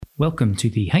Welcome to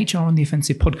the HR on the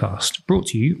Offensive podcast, brought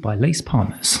to you by Lace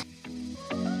Partners.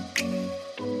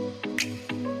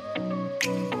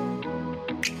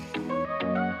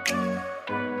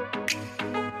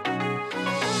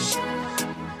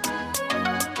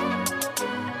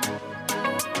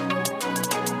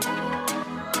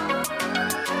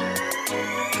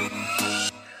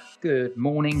 Good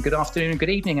morning, good afternoon, good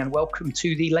evening, and welcome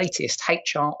to the latest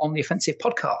HR on the Offensive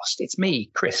podcast. It's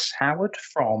me, Chris Howard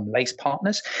from Lace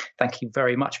Partners. Thank you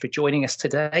very much for joining us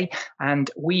today. And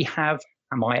I've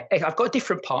got a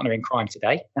different partner in crime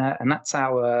today, and that's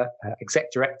our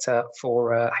Exec Director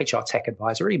for HR Tech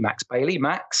Advisory, Max Bailey.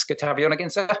 Max, good to have you on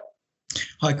again, sir.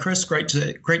 Hi, Chris. Great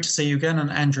to see you again, and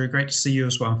Andrew, great to see you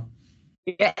as well.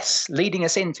 Yes, leading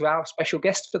us into our special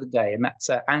guest for the day, and that's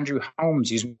Andrew Holmes,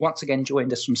 who's once again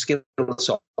joined us from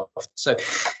Skillsoft. So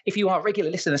if you are regular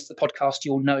listeners to the podcast,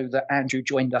 you'll know that Andrew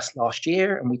joined us last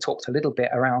year, and we talked a little bit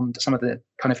around some of the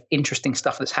kind of interesting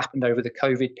stuff that's happened over the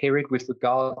COVID period with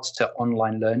regards to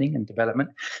online learning and development.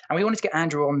 And we wanted to get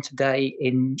Andrew on today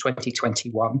in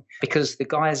 2021 because the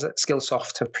guys at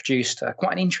Skillsoft have produced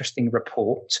quite an interesting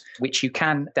report, which you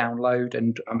can download,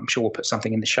 and I'm sure we'll put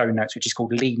something in the show notes, which is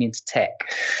called Lean into Tech.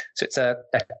 So it's a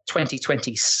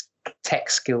 2020 tech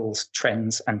skills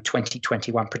trends and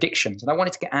 2021 predictions. And I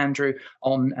wanted to get Andrew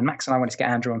on, and Max and I wanted to get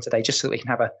Andrew on today just so that we can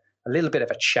have a little bit of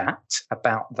a chat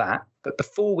about that. But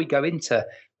before we go into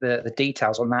the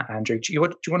details on that, Andrew, do you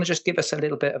want to just give us a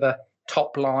little bit of a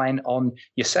top line on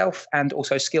yourself and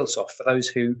also Skillsoft for those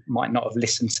who might not have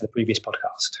listened to the previous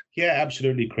podcast? Yeah,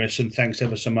 absolutely, Chris. And thanks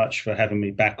ever so much for having me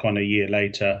back on a year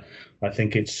later. I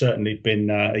think it's certainly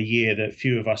been a year that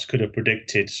few of us could have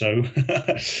predicted. So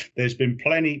there's been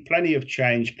plenty of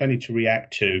change, plenty to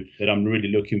react to that I'm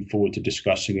really looking forward to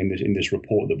discussing in this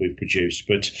report that we've produced.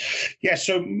 But yeah,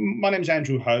 so my name's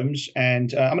Andrew Holmes,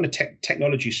 and I'm a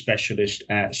technology specialist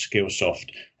at Skillsoft.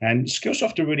 And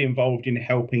Skillsoft are really involved in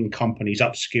helping companies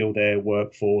upskill their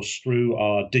workforce through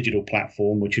our digital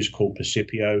platform, which is called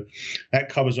Percipio. That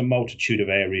covers a multitude of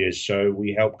areas. So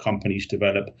we help companies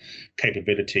develop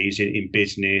capabilities in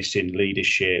business, in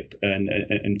leadership,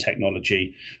 and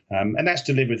technology. And that's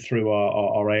delivered through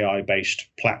our AI-based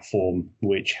platform,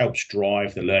 which helps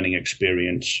drive the learning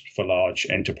experience for large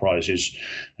enterprises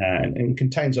and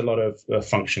contains a lot of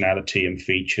functionality and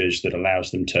features that allows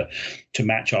them to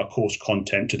match our course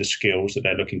content to the skills that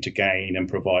they're looking to gain and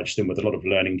provides them with a lot of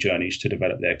learning journeys to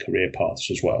develop their career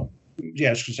paths as well. Yeah,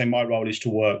 I was going to say my role is to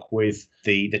work with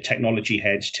the technology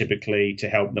heads typically to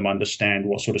help them understand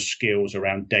what sort of skills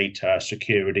around data,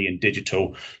 security, and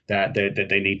digital that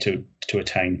they need to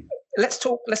attain. Let's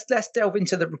delve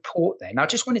into the report then. I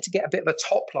just wanted to get a bit of a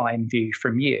top line view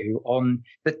from you on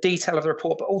the detail of the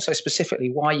report, but also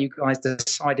specifically why you guys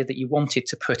decided that you wanted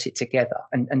to put it together,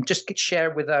 and just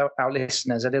share with our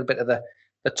listeners a little bit of the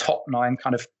top line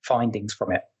kind of findings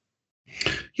from it.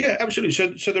 Yeah,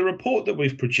 absolutely. So the report that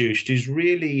we've produced is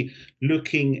really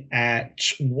looking at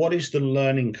what is the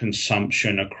learning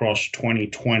consumption across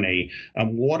 2020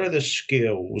 and what are the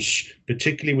skills,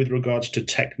 particularly with regards to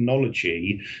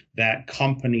technology, that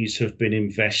companies have been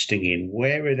investing in.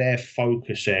 Where are their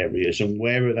focus areas and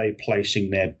where are they placing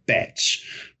their bets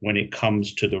when it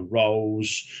comes to the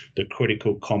roles, the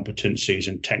critical competencies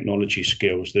and technology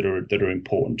skills that are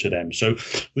important to them? So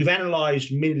we've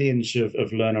analyzed millions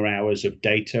of learner hours of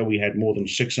data. We had more than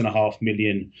 6.5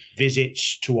 million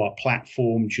visits to our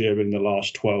platform during the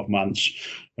last 12 months.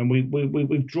 And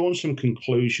we've drawn some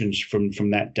conclusions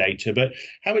from that data. But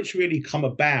how it's really come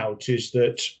about is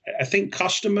that I think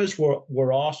customers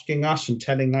were asking us and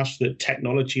telling us that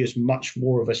technology is much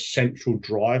more of a central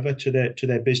driver to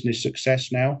their business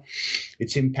success now.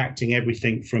 It's impacting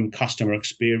everything from customer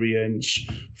experience,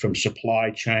 from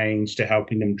supply chains to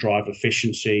helping them drive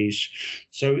efficiencies.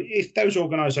 So if those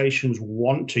organizations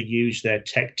want to use their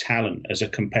tech talent as a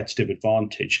competitive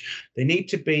advantage, they need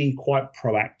to be quite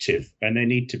proactive and they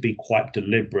need to be quite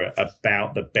deliberate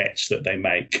about the bets that they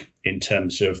make in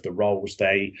terms of the roles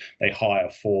they hire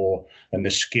for and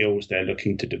the skills they're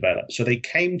looking to develop. So they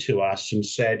came to us and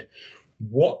said,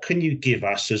 what can you give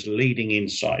us as leading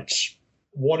insights?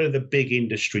 What are the big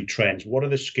industry trends? What are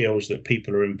the skills that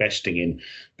people are investing in?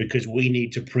 Because we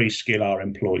need to pre-skill our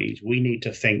employees. We need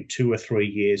to think 2 or 3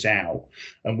 years out,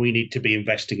 and we need to be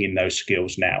investing in those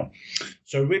skills now.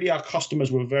 So really our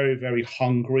customers were very, very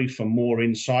hungry for more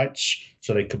insights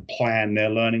so they could plan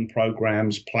their learning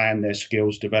programs, plan their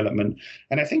skills development.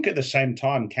 And I think at the same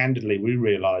time, candidly, we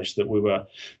realized that we were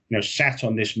sat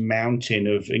on this mountain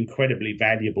of incredibly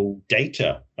valuable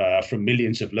data from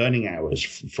millions of learning hours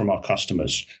from our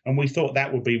customers. And we thought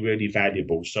that would be really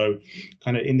valuable. So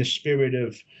kind of in the spirit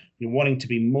of wanting to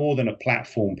be more than a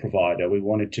platform provider. We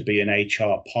wanted to be an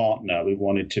HR partner. We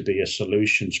wanted to be a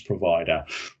solutions provider.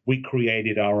 We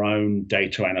created our own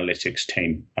data analytics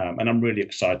team. And I'm really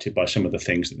excited by some of the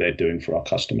things that they're doing for our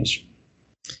customers.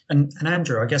 And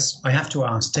Andrew, I guess I have to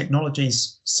ask,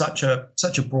 technology's such a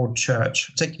broad church,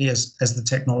 particularly as the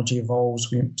technology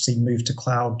evolves. We see move to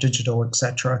cloud, digital,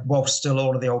 etc., while still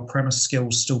all of the on-premise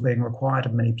skills still being required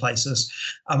in many places.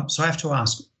 So I have to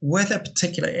ask, were there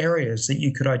particular areas that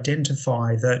you could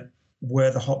identify that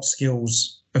were the hot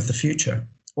skills of the future,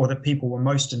 or that people were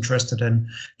most interested in,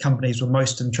 companies were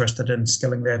most interested in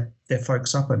skilling their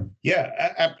folks up in? Yeah,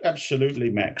 absolutely,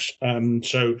 Max.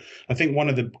 So I think one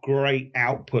of the great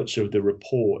outputs of the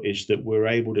report is that we're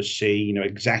able to see,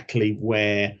 exactly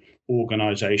where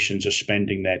organizations are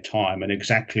spending their time and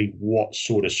exactly what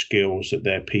sort of skills that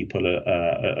their people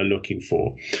are looking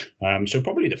for. So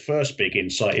probably the first big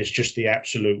insight is just the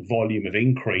absolute volume of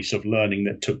increase of learning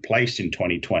that took place in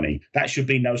 2020. That should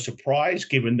be no surprise,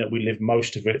 given that we lived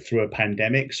most of it through a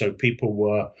pandemic. So people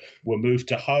were moved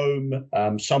to home,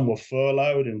 some were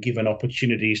furloughed and given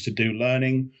opportunities to do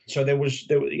learning. So there was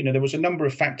a number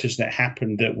of factors that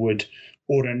happened that would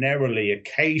ordinarily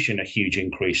occasion a huge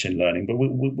increase in learning, but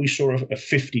we saw a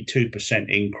 52%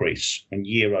 increase in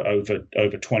year over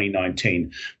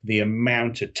 2019. The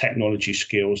amount of technology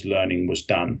skills learning was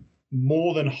done.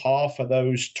 More than half of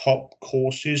those top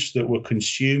courses that were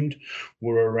consumed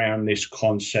were around this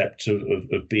concept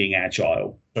of being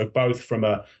agile. So both from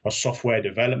a software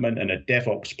development and a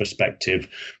DevOps perspective,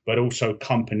 but also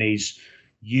companies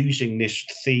using this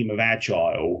theme of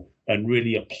agile and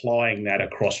really applying that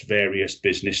across various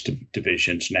business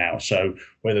divisions now. So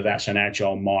whether that's an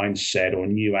agile mindset or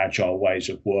new agile ways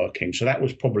of working. So that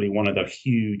was probably one of the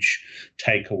huge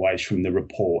takeaways from the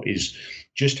report, is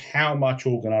just how much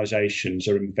organizations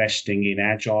are investing in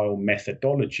agile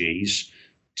methodologies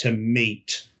to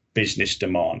meet business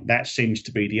demand. That seems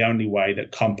to be the only way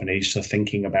that companies are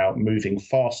thinking about moving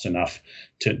fast enough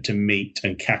to meet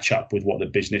and catch up with what the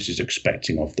business is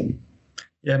expecting of them.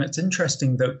 Yeah, and it's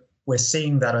interesting that we're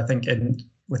seeing that, I think,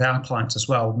 with our clients as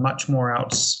well, much more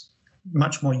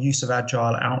use of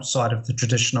agile outside of the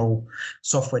traditional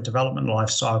software development life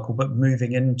cycle, but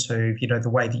moving into, the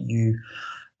way that you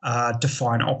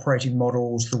define operating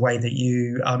models, the way that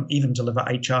you even deliver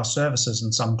HR services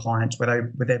in some clients,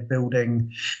 where they're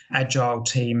building agile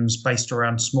teams based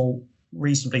around small,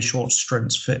 reasonably short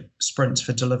sprints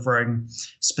for delivering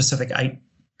specific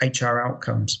HR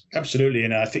outcomes. Absolutely,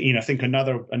 and I think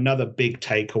another big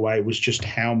takeaway was just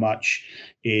how much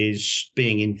is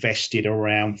being invested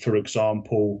around, for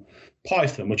example,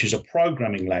 Python, which is a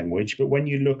programming language. But when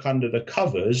you look under the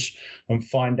covers and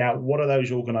find out what are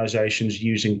those organizations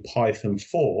using Python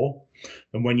for,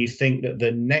 and when you think that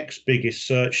the next biggest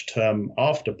search term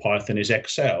after Python is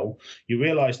Excel, you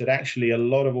realize that actually a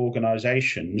lot of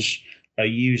organizations are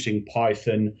using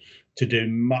Python to do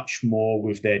much more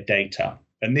with their data.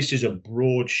 And this is a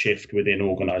broad shift within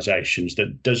organizations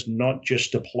that does not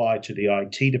just apply to the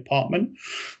IT department.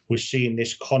 We're seeing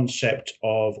this concept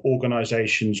of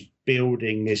organizations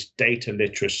building this data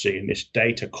literacy and this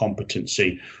data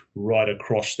competency right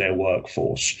across their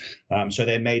workforce. So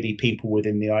there may be people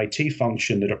within the IT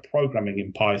function that are programming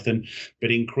in Python,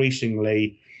 but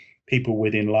increasingly people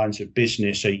within lines of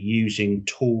business are using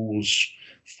tools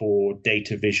for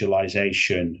data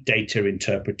visualization, data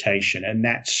interpretation, and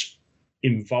that's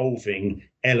involving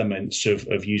elements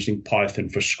of using Python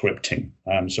for scripting.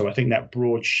 So I think that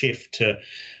broad shift to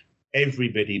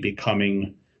everybody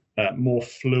becoming more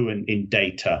fluent in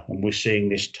data, and we're seeing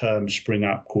this term spring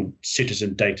up called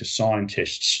citizen data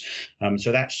scientists.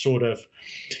 So that sort of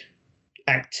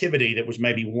activity that was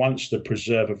maybe once the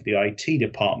preserve of the IT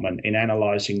department in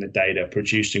analyzing the data,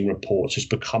 producing reports, has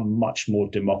become much more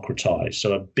democratized.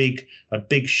 So a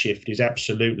big shift is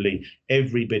absolutely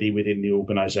everybody within the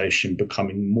organization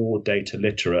becoming more data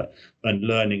literate and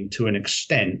learning to an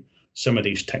extent some of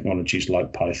these technologies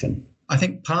like Python. I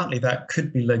think partly that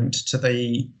could be linked to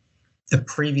the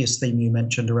previous theme you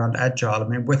mentioned around agile. I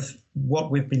mean, with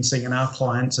what we've been seeing in our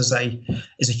clients is a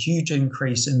huge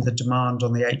increase in the demand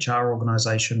on the HR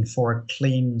organization for a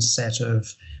clean set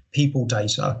of people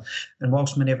data. And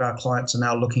whilst many of our clients are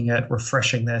now looking at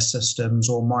refreshing their systems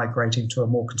or migrating to a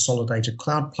more consolidated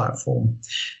cloud platform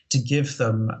to give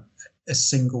them a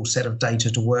single set of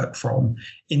data to work from,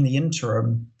 in the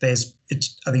interim, I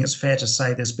think it's fair to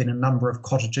say there's been a number of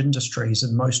cottage industries,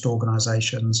 and most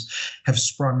organizations have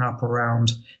sprung up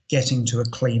around getting to a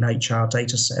clean HR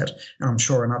data set, and I'm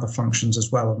sure in other functions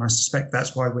as well. And I suspect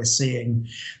that's why we're seeing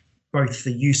both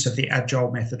the use of the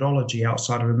agile methodology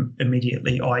outside of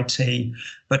immediately IT,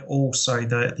 but also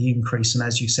the increase in,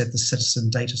 as you said, the citizen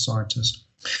data scientist.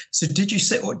 So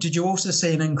did you also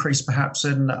see an increase perhaps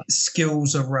in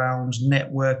skills around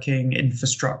networking,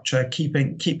 infrastructure,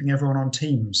 keeping everyone on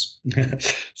teams?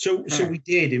 So we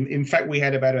did. In fact, we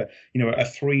had about a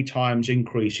 3 times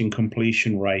increase in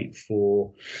completion rate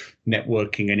for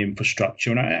networking and infrastructure,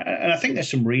 and I think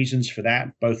there's some reasons for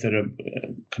that, both at a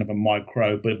kind of a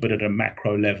micro, but at a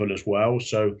macro level as well.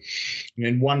 So,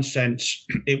 in one sense,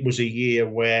 it was a year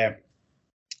where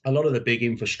a lot of the big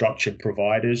infrastructure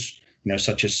providers,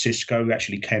 such as Cisco,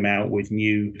 actually came out with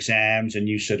new exams and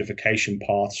new certification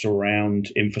paths around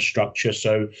infrastructure.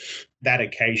 So that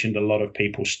occasioned a lot of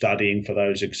people studying for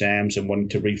those exams and wanting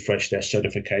to refresh their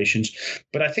certifications.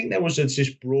 But I think there was this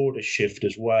broader shift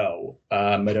as well,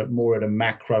 at a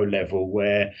macro level,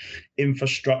 where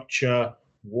infrastructure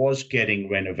was getting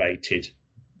renovated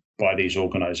by these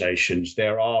organizations.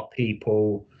 There are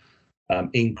people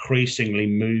increasingly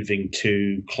moving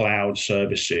to cloud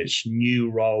services, new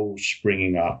roles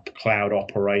springing up, cloud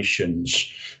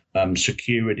operations,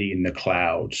 security in the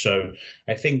cloud. So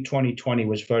I think 2020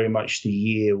 was very much the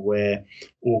year where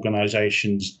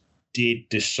organizations did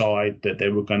decide that they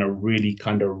were going to really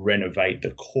kind of renovate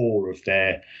the core of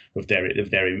their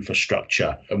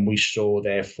infrastructure, and we saw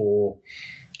therefore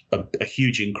a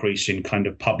huge increase in kind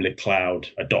of public cloud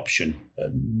adoption.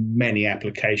 Many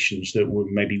applications that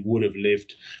would have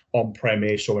lived on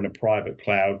premise or in a private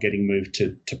cloud getting moved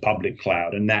to public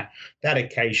cloud, and that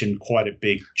occasioned quite a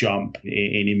big jump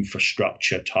in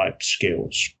infrastructure type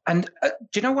skills. And do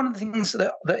you know one of the things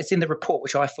that is in the report,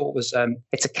 which I thought was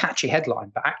it's a catchy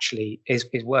headline, but actually is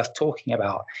worth talking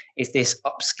about, is this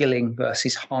upskilling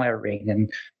versus hiring.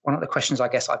 And one of the questions I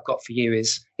guess I've got for you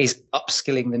is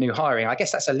upskilling the new hiring? I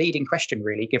guess that's a leading question,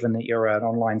 really, given that you're an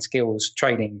online skills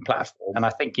training platform. And I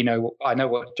think, I know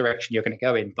what direction you're going to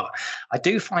go in, but I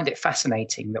do find it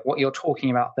fascinating that what you're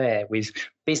talking about there with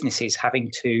businesses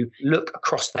having to look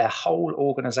across their whole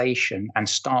organization and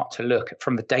start to look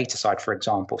from the data side, for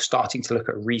example, starting to look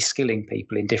at reskilling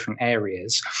people in different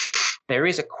areas. There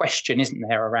is a question, isn't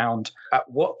there, around at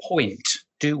what point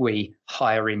do we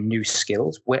hire in new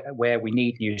skills, where we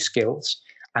need new skills,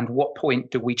 and what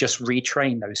point do we just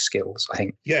retrain those skills, I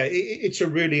think? Yeah, it's a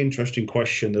really interesting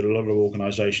question that a lot of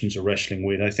organizations are wrestling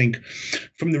with. I think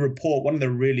from the report, one of the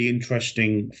really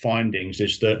interesting findings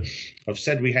is that I've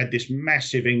said we had this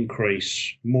massive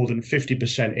increase, more than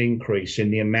 50% increase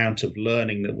in the amount of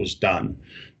learning that was done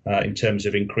in terms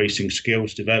of increasing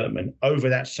skills development. Over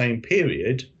that same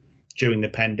period, during the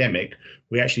pandemic,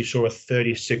 we actually saw a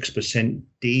 36%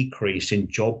 decrease in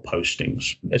job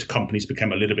postings as companies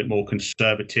became a little bit more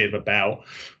conservative about,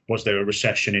 was there a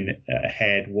recession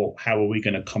ahead? How are we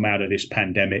going to come out of this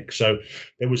pandemic? So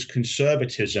there was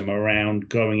conservatism around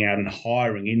going out and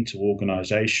hiring into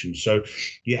organizations. So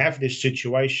you have this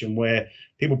situation where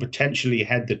people potentially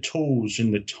had the tools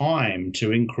and the time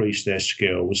to increase their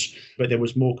skills, but there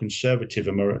was more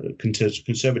conservatism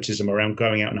around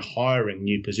going out and hiring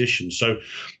new positions. So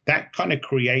that kind of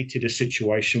created a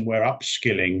situation where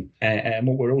upskilling and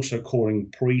what we're also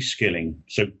calling pre-skilling,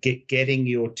 so getting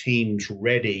your teams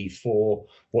ready for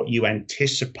what you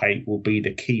anticipate will be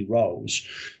the key roles,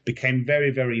 became very,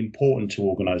 very important to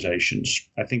organizations.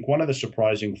 I think one of the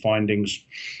surprising findings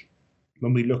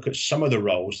when we look at some of the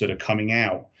roles that are coming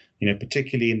out,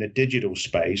 particularly in the digital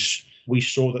space, we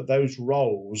saw that those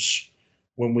roles,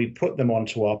 when we put them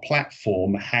onto our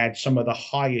platform, had some of the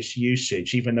highest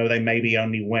usage, even though they maybe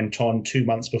only went on 2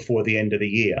 months before the end of the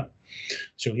year.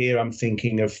 So here I'm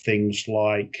thinking of things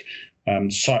like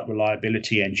site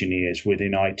reliability engineers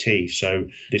within IT. So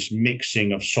this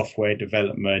mixing of software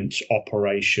development,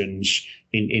 operations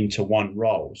into one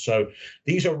role. So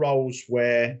these are roles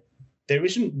where there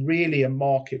isn't really a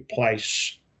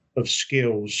marketplace of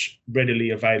skills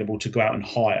readily available to go out and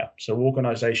hire. So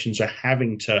organizations are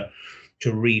having to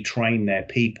retrain their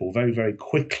people very, very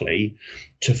quickly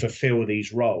to fulfill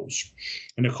these roles.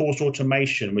 And of course,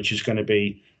 automation, which is going to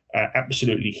be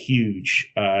absolutely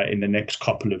huge in the next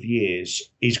couple of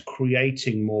years, is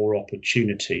creating more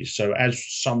opportunities. So as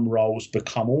some roles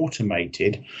become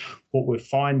automated, what we're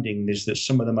finding is that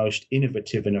some of the most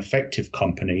innovative and effective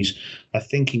companies are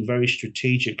thinking very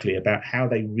strategically about how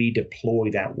they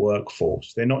redeploy that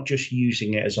workforce. They're not just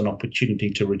using it as an opportunity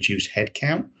to reduce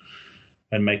headcount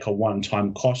and make a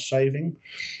one-time cost saving.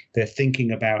 They're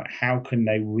thinking about how can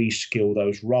they reskill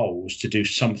those roles to do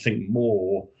something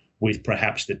more with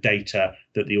perhaps the data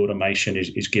that the automation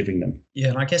is giving them. Yeah,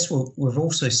 and I guess we've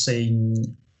also seen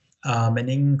an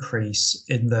increase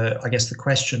in the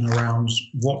question around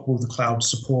what will the cloud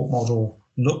support model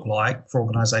look like for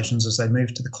organizations as they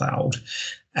move to the cloud.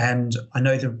 And I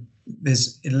know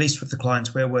there's, at least with the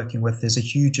clients we're working with, there's a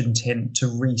huge intent to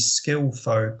reskill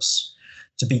folks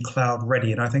to be cloud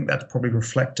ready. And I think that's probably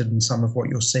reflected in some of what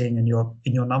you're seeing in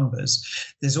your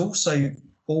numbers. There's also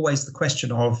always the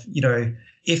question of,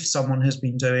 if someone has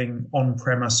been doing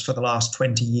on-premise for the last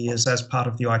 20 years as part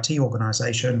of the IT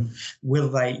organization, will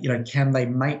they, can they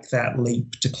make that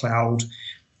leap to cloud?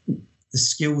 The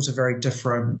skills are very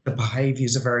different. The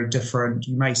behaviors are very different.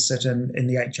 You may sit in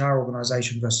the HR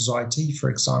organization versus IT, for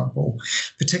example,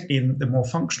 particularly in the more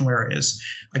functional areas.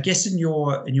 I guess in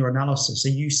your analysis, are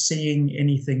you seeing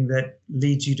anything that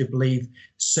leads you to believe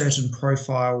certain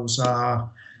profiles are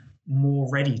more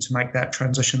ready to make that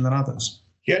transition than others?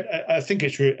 Yeah, I think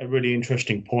it's a really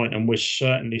interesting point, and we're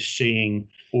certainly seeing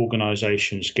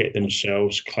organizations get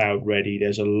themselves cloud ready.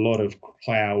 There's a lot of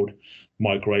cloud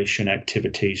migration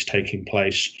activities taking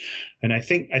place. And I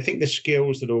think the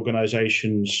skills that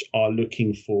organizations are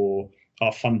looking for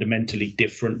are fundamentally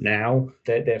different now.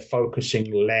 They're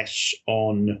focusing less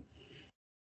on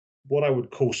what I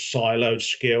would call siloed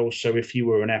skills. So if you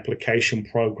were an application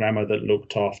programmer that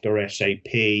looked after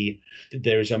SAP,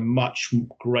 there is a much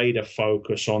greater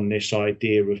focus on this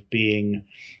idea of being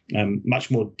much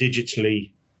more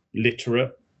digitally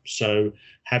literate. So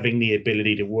having the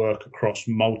ability to work across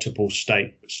multiple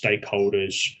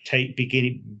stakeholders,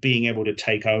 being able to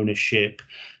take ownership,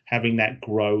 having that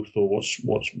growth, or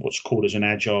what's called as an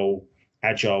agile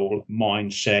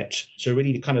mindset. So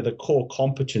really kind of the core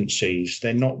competencies,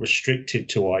 they're not restricted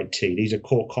to IT. These are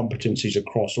core competencies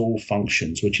across all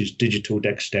functions, which is digital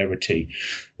dexterity,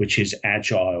 which is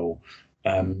agile,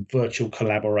 virtual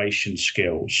collaboration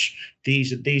skills.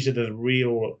 These are the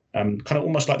real kind of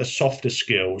almost like the softer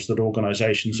skills that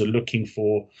organizations are looking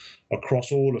for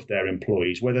across all of their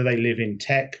employees, whether they live in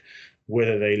tech,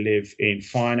 whether they live in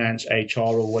finance, HR,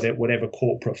 or whatever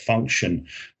corporate function.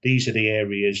 These are the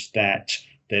areas that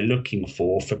they're looking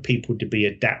for people to be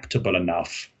adaptable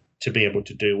enough to be able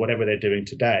to do whatever they're doing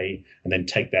today and then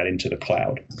take that into the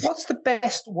cloud. What's the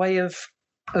best way of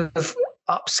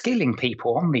upskilling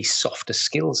people on these softer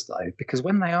skills, though? Because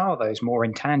when they are those more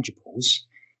intangibles,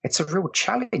 it's a real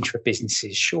challenge for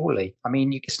businesses, surely. I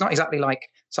mean, it's not exactly like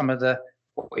some of the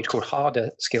what we'd call harder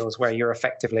skills where you're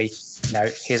effectively,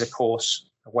 here's a course,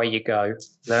 away you go,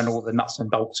 learn all the nuts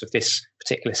and bolts of this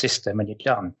particular system and you're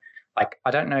done. Like,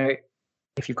 I don't know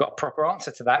if you've got a proper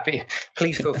answer to that, but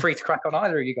please feel free to crack on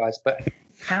either of you guys. But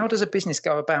how does a business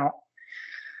go about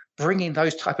bringing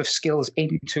those type of skills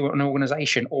into an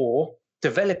organization or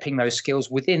developing those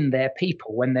skills within their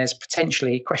people when there's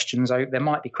potentially questions, there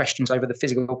might be questions over the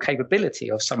physical capability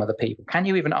of some of the people? Can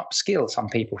you even upskill some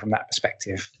people from that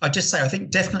perspective? I just say, I think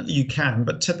definitely you can,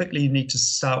 but typically you need to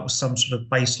start with some sort of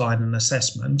baseline and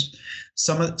assessment.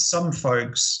 Some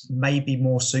folks may be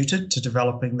more suited to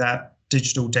developing that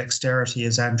digital dexterity,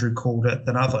 as Andrew called it,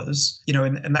 than others,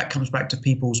 and that comes back to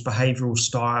people's behavioral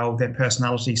style, their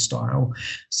personality style.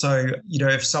 So,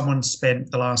 if someone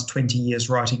spent the last 20 years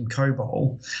writing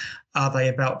COBOL, are they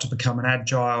about to become an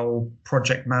agile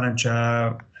project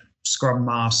manager, scrum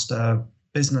master,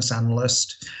 business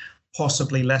analyst?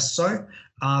 Possibly less so.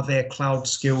 Are there cloud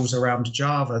skills around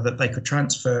Java that they could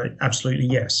transfer? Absolutely,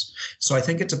 yes. So I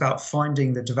think it's about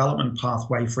finding the development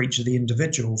pathway for each of the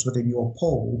individuals within your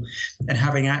pool and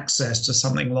having access to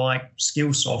something like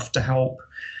Skillsoft to help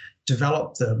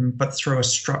develop them, but through a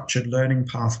structured learning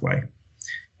pathway.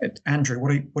 Andrew,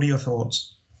 what are your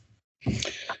thoughts?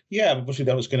 Yeah, obviously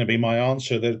that was going to be my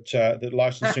answer. That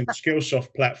licensing the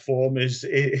Skillsoft platform is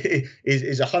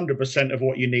 100% of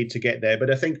what you need to get there.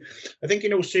 But I think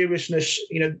in all seriousness,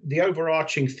 the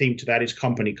overarching theme to that is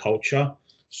company culture.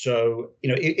 So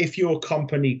if your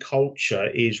company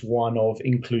culture is one of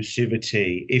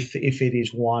inclusivity, if it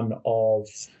is one of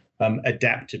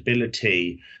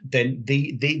adaptability, then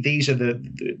these are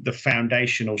the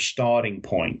foundational starting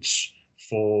points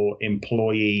for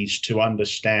employees to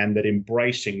understand that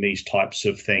embracing these types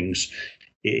of things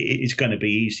is going to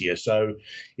be easier. So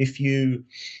if you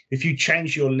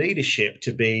change your leadership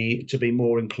to be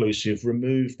more inclusive,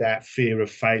 remove that fear of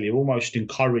failure, almost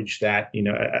encourage that,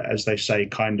 as they say,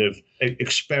 kind of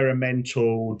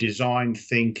experimental design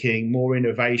thinking, more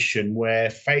innovation, where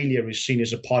failure is seen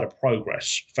as a part of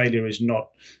progress. Failure is not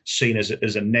seen as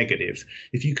a negative.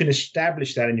 If you can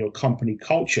establish that in your company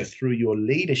culture through your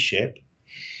leadership,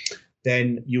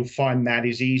 then you'll find that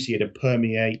is easier to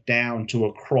permeate down to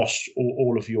across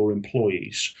all of your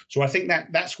employees. So I think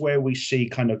that's where we see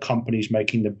kind of companies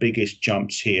making the biggest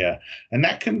jumps here. And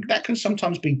that can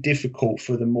sometimes be difficult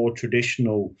for the more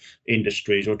traditional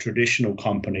industries or traditional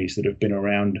companies that have been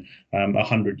around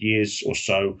 100 years or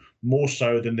so, more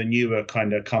so than the newer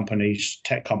kind of companies,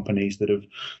 tech companies that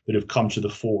have come to the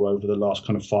fore over the last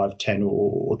kind of 5, 10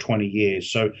 or 20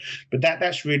 years. So, but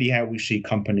that's really how we see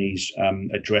companies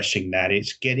addressing that.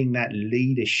 It's getting that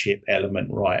leadership element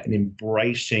right and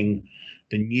embracing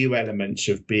the new elements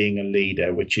of being a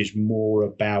leader, which is more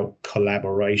about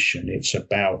collaboration. It's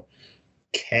about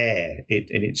care,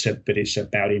 but it's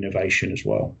about innovation as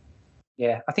well.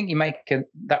 Yeah, I think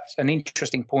that's an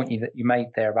interesting point that you made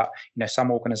there about some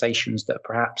organizations that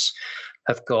perhaps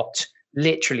have got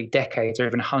literally decades or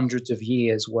even hundreds of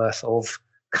years worth of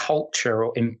culture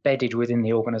or embedded within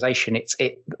the organization.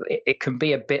 It can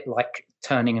be a bit like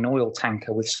turning an oil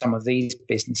tanker with some of these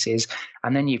businesses,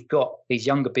 and then you've got these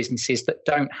younger businesses that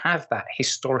don't have that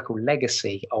historical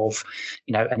legacy of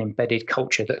an embedded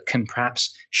culture that can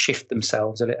perhaps shift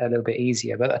themselves a little bit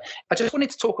easier. But I just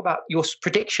wanted to talk about your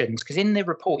predictions, because in the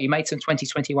report you made some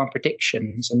 2021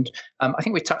 predictions, and I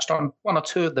think we touched on one or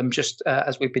two of them just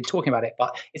as we've been talking about it.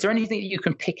 But is there anything that you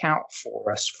can pick out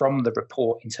for us from the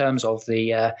report in terms of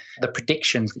the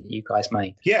predictions that you guys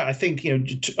made? Yeah, I think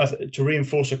to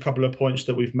reinforce a couple of points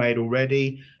that we've made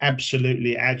already,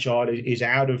 absolutely Agile is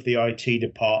out of the IT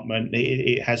department.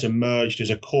 It has emerged as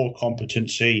a core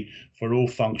competency for all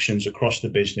functions across the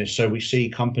business. So we see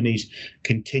companies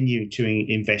continue to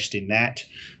invest in that.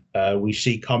 We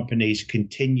see companies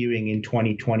continuing in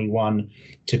 2021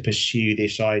 to pursue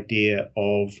this idea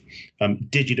of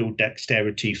digital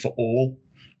dexterity for all.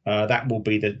 That will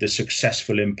be the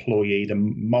successful employee, the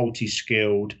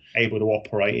multi-skilled, able to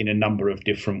operate in a number of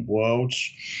different worlds.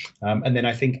 And then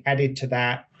I think added to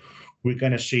that, we're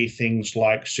going to see things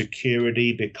like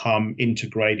security become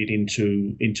integrated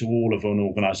into all of an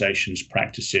organization's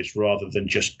practices rather than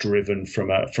just driven from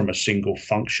a single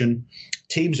function.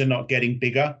 Teams are not getting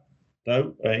bigger,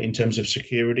 though, in terms of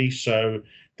security. So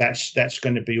that's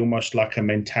going to be almost like a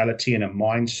mentality and a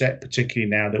mindset, particularly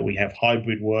now that we have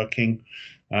hybrid working.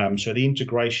 So the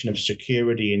integration of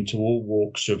security into all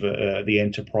walks of the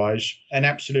enterprise, and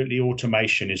absolutely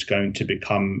automation is going to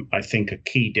become, I think, a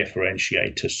key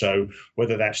differentiator. So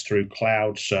whether that's through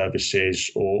cloud services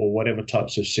or whatever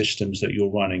types of systems that you're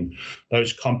running,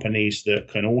 those companies that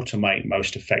can automate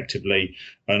most effectively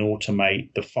and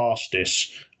automate the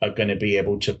fastest are going to be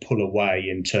able to pull away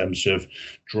in terms of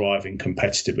driving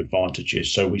competitive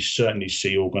advantages. So we certainly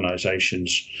see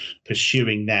organizations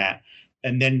pursuing that.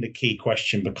 And then the key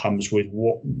question becomes with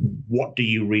what do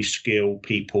you reskill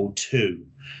people to?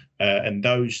 And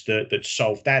those that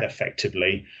solve that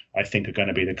effectively, I think, are going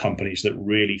to be the companies that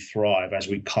really thrive as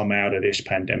we come out of this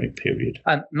pandemic period.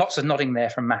 And lots of nodding there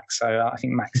from Max. So I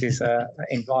think Max is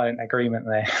in violent agreement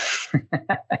there.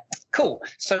 Cool.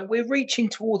 So we're reaching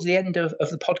towards the end of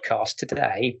the podcast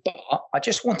today, but I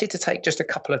just wanted to take just a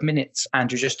couple of minutes,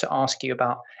 Andrew, just to ask you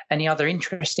about any other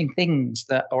interesting things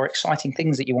or exciting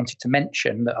things that you wanted to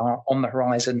mention that are on the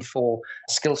horizon for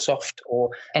Skillsoft, or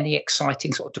any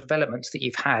exciting sort of developments that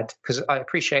you've had. Because I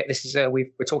appreciate this is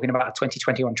we're talking about a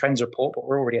 2021 trends report, but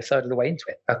we're already a third of the way into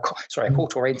it. A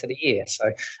quarter into the year.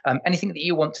 So anything that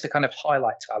you want to kind of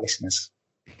highlight to our listeners?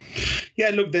 Yeah,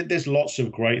 look, there's lots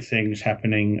of great things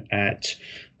happening at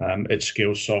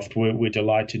Skillsoft. We're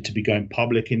delighted to be going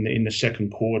public in the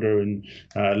second quarter and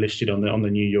listed on the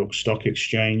New York Stock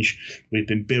Exchange. We've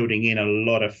been building in a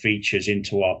lot of features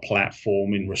into our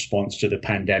platform in response to the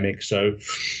pandemic. So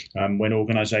when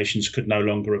organizations could no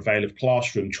longer avail of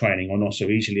classroom training, or not so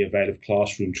easily avail of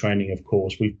classroom training, of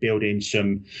course, we've built in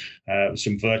some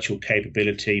virtual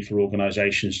capability for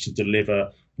organizations to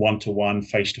deliver one-to-one,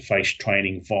 face-to-face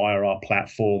training via our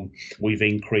platform. We've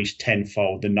increased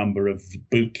tenfold the number of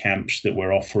boot camps that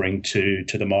we're offering to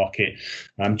the market,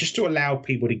 just to allow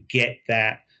people to get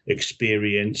that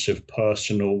experience of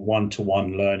personal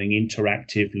one-to-one learning,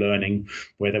 interactive learning,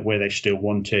 where they still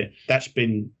want it. That's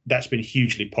been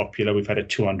hugely popular. We've had a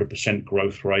 200%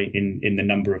 growth rate in the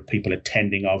number of people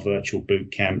attending our virtual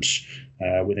boot camps,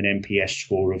 with an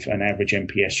average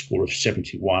NPS score of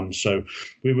 71. So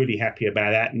we're really happy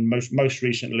about that. And most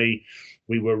recently,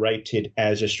 we were rated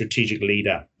as a strategic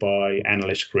leader by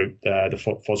Analyst Group,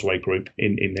 the Fosway Group,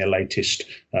 in their latest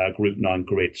Group 9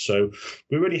 grid. So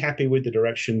we're really happy with the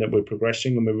direction that we're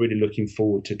progressing, and we're really looking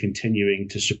forward to continuing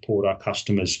to support our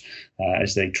customers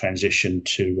as they transition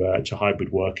to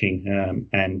hybrid working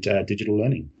and digital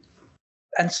learning.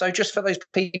 And so just for those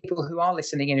people who are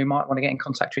listening and who might want to get in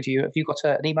contact with you, have you got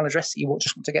an email address that you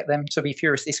just want to get them to be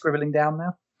furiously scribbling down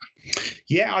now?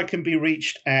 Yeah, I can be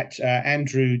reached at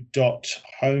andrew.holmes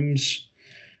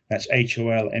That's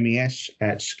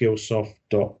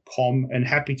HOLMES@skillsoft.com. And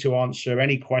happy to answer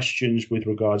any questions with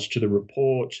regards to the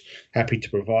report. Happy to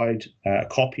provide a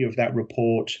copy of that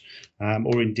report,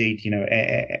 or indeed,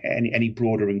 any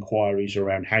broader inquiries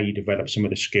around how you develop some of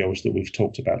the skills that we've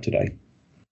talked about today.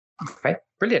 Okay,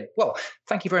 brilliant. Well,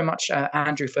 thank you very much,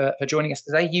 Andrew, for joining us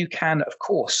today. You can, of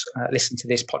course, listen to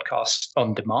this podcast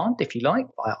on demand, if you like,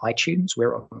 via iTunes.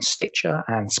 We're on Stitcher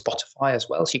and Spotify as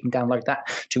well, so you can download that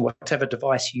to whatever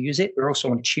device you use it. We're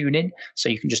also on TuneIn, so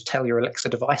you can just tell your Alexa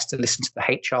device to listen to the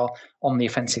HR on the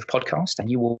Offensive podcast, and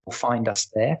you will find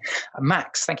us there.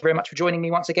 Max, thank you very much for joining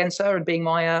me once again, sir, and being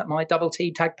my double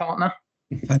T tag partner.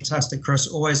 Fantastic, Chris.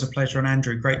 Always a pleasure. And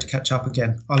Andrew, great to catch up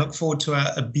again. I look forward to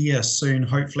a beer soon,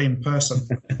 hopefully in person.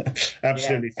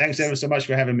 Absolutely. Yeah. Thanks ever so much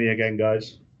for having me again,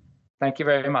 guys. Thank you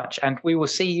very much. And we will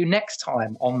see you next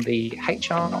time on the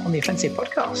HR on the Offensive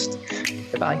podcast.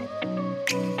 Goodbye.